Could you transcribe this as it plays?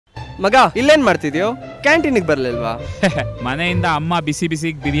ಮಗ ಇಲ್ಲೇನ್ ಮಾಡ್ತಿದ್ಯೋ? ಕ್ಯಾಂಟೀನಿಗೆ ಬರ್ಲಿಲ್ವಾ? ಮನೆಯಿಂದ ಅಮ್ಮ ಬಿಸಿ ಬಿಸಿ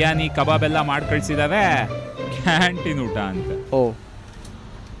ಬಿರಿಯಾನಿ ಕಬಾಬ್ ಎಲ್ಲ ಮಾಡಿ ಕಳ್ಸಿದಾರೆ, ಕ್ಯಾಂಟೀನ್ ಊಟ ಅಂತ. ಓ,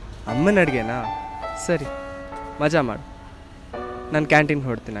 ಅಮ್ಮನ ಅಡ್ಗೆನಾ? ಸರಿ, ಮಜಾ ಮಾಡು. ನಾನು ಕ್ಯಾಂಟೀನ್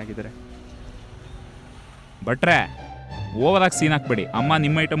ಹೊಡ್ತೀನಿ ಆಗಿದ್ರೆ. ಬಟ್ರೆ ಓವರಾಗಿ ಸೀನ್ ಹಾಕ್ಬೇಡಿ, ಅಮ್ಮ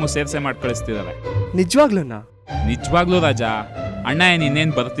ನಿಮ್ಮ ಐಟಮು ಸೇರ್ಸೆ ಮಾಡಿ ಕಳಿಸ್ತಿದ್ದಾರೆ. ನಿಜವಾಗ್ಲೂನಾ? ನಿಜವಾಗ್ಲೂ ರಾಜ. ಅಣ್ಣ ಏನು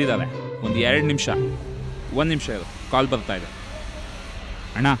ಇನ್ನೇನು ಬರ್ತಿದ್ದಾರೆ, ಒಂದು 2 ನಿಮಿಷ, 1 ನಿಮಿಷ ಇರು, ಕಾಲ್ ಬರ್ತಾ ಇದೆ.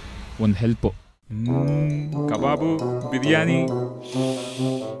 ಅಣ್ಣ ಒಂದು ಹೆಲ್ಪು, ಕಬಾಬು ಬಿರಿಯಾನಿ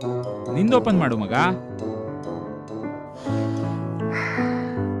ನಿಂದು ಓಪನ್ ಮಾಡು ಮಗ.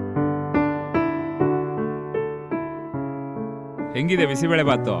 ಹೆಂಗಿದೆ ಬಿಸಿಬೇಳೆ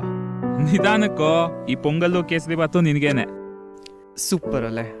ಬಾತು? ನಿಧಾನಕ್ಕೋ, ಈ ಪೊಂಗಲ್ಲು ಕೇಸರಿ ಬಾತು ನಿನಗೇನೆ. ಸೂಪರ್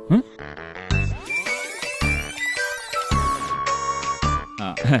ಅಲ್ಲೇ.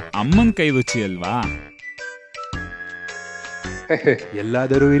 ಅಮ್ಮನ ಕೈ ರುಚಿ ಅಲ್ವಾ?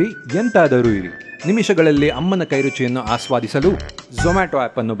 ಎಲ್ಲಾದರೂ ಇರಿ, ಎಂತಾದರೂ ಇರಿ, ನಿಮಿಷಗಳಲ್ಲಿ ಅಮ್ಮನ ಕೈರುಚಿಯನ್ನು ಆಸ್ವಾದಿಸಲು ಝೊಮ್ಯಾಟೊ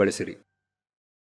ಆ್ಯಪ್ ಅನ್ನು ಬಳಸಿರಿ.